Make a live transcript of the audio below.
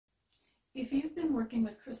If you've been working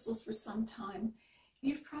with crystals for some time,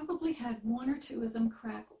 you've probably had one or two of them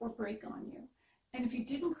crack or break on you. And if you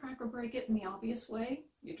didn't crack or break it in the obvious way,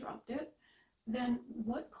 you dropped it, then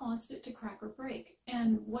what caused it to crack or break?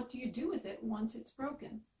 And what do you do with it once it's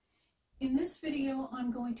broken? In this video,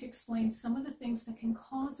 I'm going to explain some of the things that can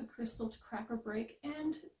cause a crystal to crack or break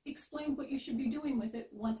and explain what you should be doing with it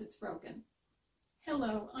once it's broken.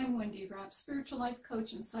 Hello, I'm Wendy, Rapp, spiritual life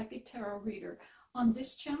coach and psychic tarot reader. On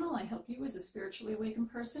this channel, I help you as a spiritually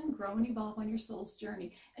awakened person grow and evolve on your soul's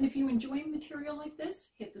journey. And if you enjoy material like this,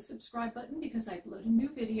 hit the subscribe button because I upload a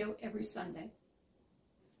new video every Sunday.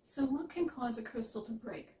 So what can cause a crystal to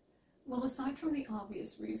break? Well, aside from the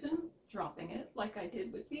obvious reason, dropping it, like I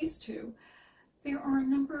did with these two, there are a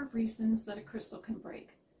number of reasons that a crystal can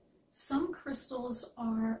break. Some crystals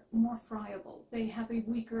are more friable. They have a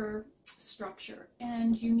weaker structure,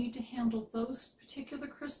 and you need to handle those particular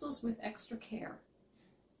crystals with extra care.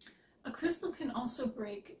 A crystal can also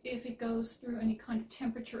break if it goes through any kind of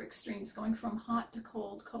temperature extremes, going from hot to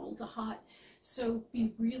cold, cold to hot. So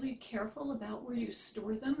be really careful about where you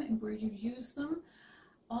store them and where you use them.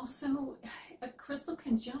 Also, a crystal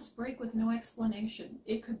can just break with no explanation.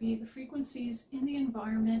 It could be the frequencies in the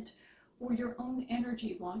environment or your own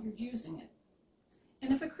energy while you're using it.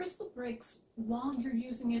 And if a crystal breaks while you're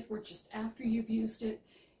using it or just after you've used it,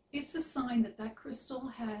 it's a sign that that crystal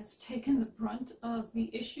has taken the brunt of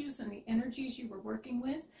the issues and the energies you were working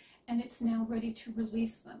with, and it's now ready to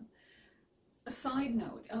release them. A side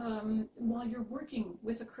note, while you're working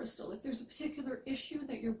with a crystal, if there's a particular issue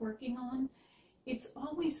that you're working on, it's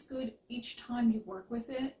always good each time you work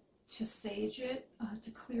with it to sage it,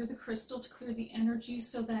 to clear the crystal, to clear the energy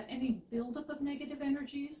so that any buildup of negative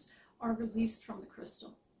energies are released from the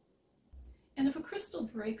crystal. And if a crystal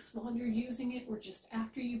breaks while you're using it or just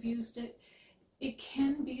after you've used it, it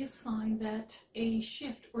can be a sign that a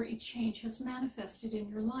shift or a change has manifested in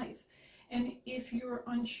your life. And if you're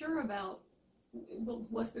unsure about, well,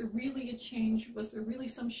 was there really a change? Was there really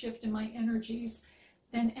some shift in my energies?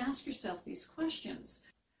 Then ask yourself these questions.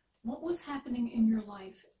 What was happening in your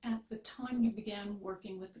life at the time you began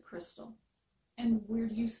working with the crystal? And where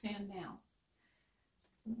do you stand now?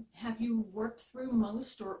 Have you worked through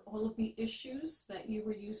most or all of the issues that you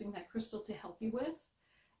were using that crystal to help you with?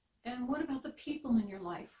 And what about the people in your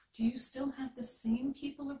life? Do you still have the same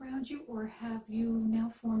people around you, or have you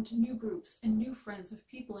now formed new groups and new friends of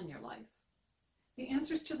people in your life? The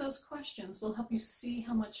answers to those questions will help you see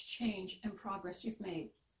how much change and progress you've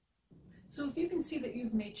made. So if you can see that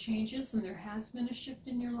you've made changes and there has been a shift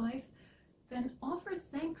in your life, then offer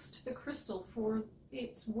thanks to the crystal for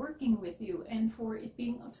its working with you and for it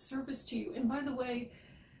being of service to you. And by the way,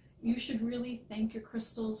 you should really thank your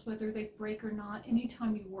crystals, whether they break or not,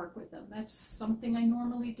 anytime you work with them. That's something I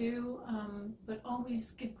normally do, but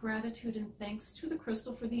always give gratitude and thanks to the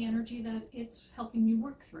crystal for the energy that it's helping you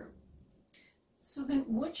work through. So then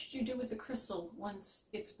what should you do with the crystal once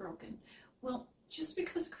it's broken? Well, just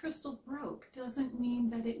because a crystal broke doesn't mean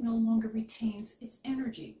that it no longer retains its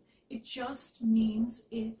energy. It just means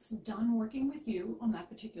it's done working with you on that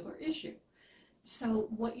particular issue. So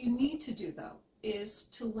what you need to do, though, is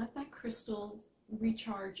to let that crystal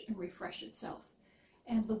recharge and refresh itself.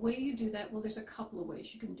 And the way you do that, well, there's a couple of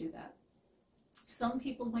ways you can do that. Some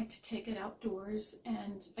people like to take it outdoors,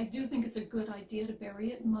 and I do think it's a good idea to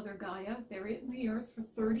bury it in Mother Gaia, bury it in the earth for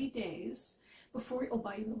 30 days before, oh,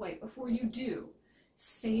 by the way, before you do,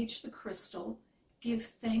 sage the crystal, give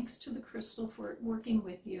thanks to the crystal for it working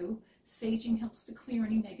with you. Saging helps to clear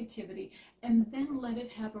any negativity, and then let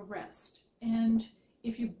it have a rest. And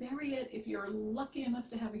if you bury it, if you're lucky enough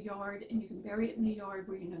to have a yard and you can bury it in the yard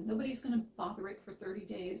where you know nobody's going to bother it for 30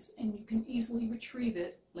 days and you can easily retrieve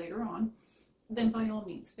it later on, then by all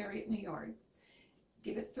means, bury it in the yard.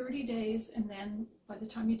 Give it 30 days, and then by the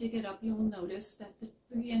time you dig it up, you'll notice that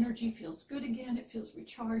the energy feels good again. It feels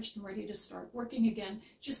recharged and ready to start working again,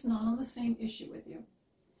 just not on the same issue with you.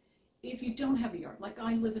 If you don't have a yard, like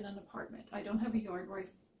I live in an apartment, I don't have a yard where I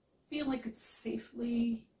feel like it's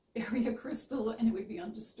safely bury a crystal and it would be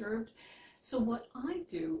undisturbed. So what I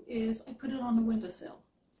do is I put it on a windowsill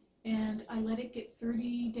and I let it get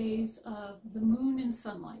 30 days of the moon and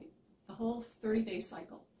sunlight, the whole 30-day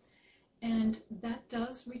cycle. And that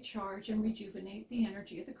does recharge and rejuvenate the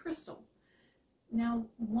energy of the crystal. Now,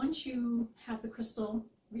 once you have the crystal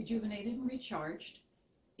rejuvenated and recharged,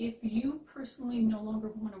 if you personally no longer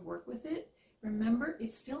want to work with it, remember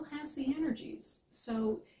it still has the energies.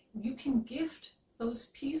 So you can gift those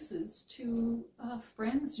pieces to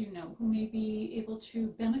friends you know who may be able to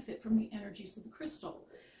benefit from the energies of the crystal.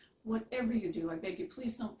 Whatever you do, I beg you,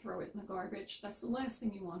 please don't throw it in the garbage. That's the last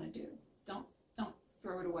thing you want to do. Don't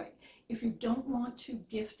throw it away. If you don't want to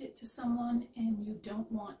gift it to someone and you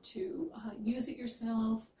don't want to use it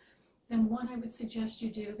yourself, then what I would suggest you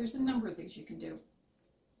do, there's a number of things you can do.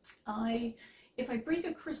 If I break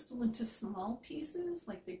a crystal into small pieces,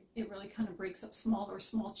 like it really kind of breaks up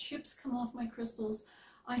small chips come off my crystals,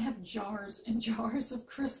 I have jars and jars of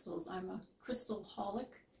crystals. I'm a crystal-holic,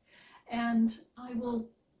 and I will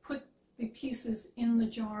put the pieces in the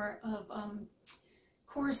jar of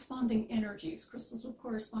corresponding energies, crystals with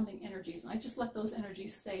corresponding energies, and I just let those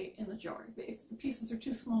energies stay in the jar. If the pieces are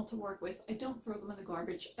too small to work with, I don't throw them in the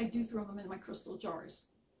garbage. I do throw them in my crystal jars.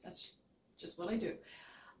 That's just what I do.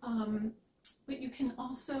 But you can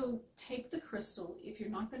also take the crystal, if you're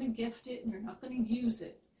not going to gift it and you're not going to use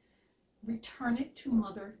it, return it to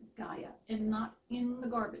Mother Gaia, and not in the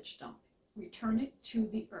garbage dump. Return it to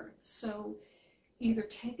the earth. So either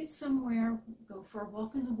take it somewhere, go for a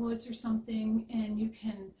walk in the woods or something, and you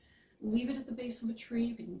can leave it at the base of a tree.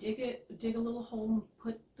 You can dig a little hole and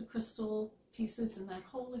put the crystal pieces in that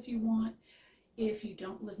hole if you want. If you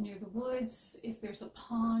don't live near the woods, if there's a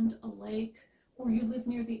pond, a lake, or you live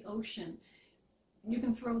near the ocean, you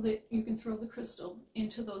can throw the crystal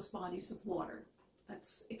into those bodies of water.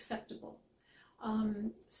 That's acceptable.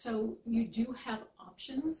 So you do have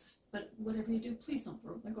options, but whatever you do, please don't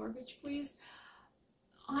throw it in the garbage, please.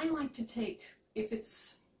 I like to take, if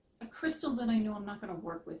it's a crystal that I know I'm not going to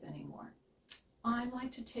work with anymore, I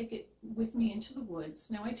like to take it with me into the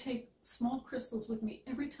woods. Now I take small crystals with me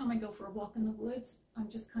every time I go for a walk in the woods. I'm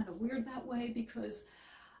just kind of weird that way because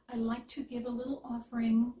I like to give a little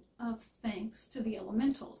offering of thanks to the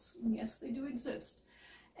elementals. Yes, they do exist.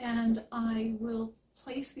 And I will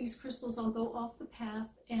place these crystals, I'll go off the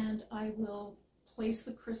path and I will place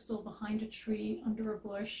the crystal behind a tree, under a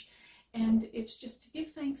bush, and it's just to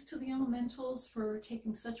give thanks to the elementals for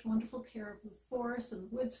taking such wonderful care of the forest and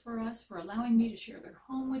the woods for us, for allowing me to share their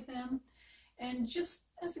home with them, and just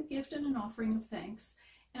as a gift and an offering of thanks.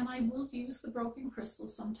 And I will use the broken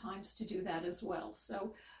crystals sometimes to do that as well.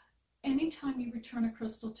 So anytime you return a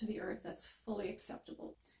crystal to the earth, that's fully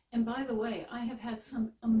acceptable. And by the way, I have had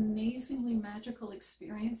some amazingly magical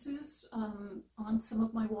experiences on some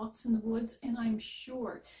of my walks in the woods, and I'm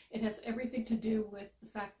sure it has everything to do with the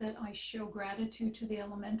fact that I show gratitude to the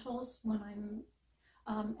elementals when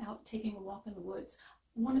I'm out taking a walk in the woods.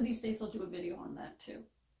 One of these days I'll do a video on that too.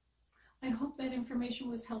 I hope that information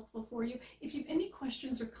was helpful for you. If you have any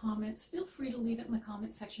questions or comments, feel free to leave it in the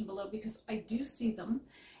comment section below because I do see them.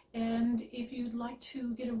 And if you'd like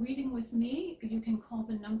to get a reading with me, you can call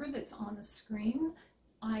the number that's on the screen.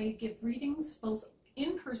 I give readings both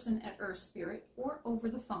in person at EarthSpirit or over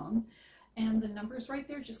the phone. And the number's right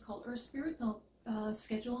there. Just call EarthSpirit. They'll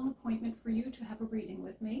schedule an appointment for you to have a reading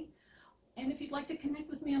with me. And if you'd like to connect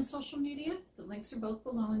with me on social media, the links are both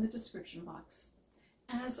below in the description box.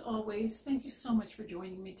 As always, thank you so much for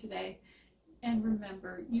joining me today. And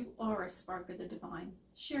remember, you are a spark of the divine.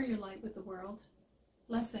 Share your light with the world.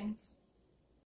 Blessings.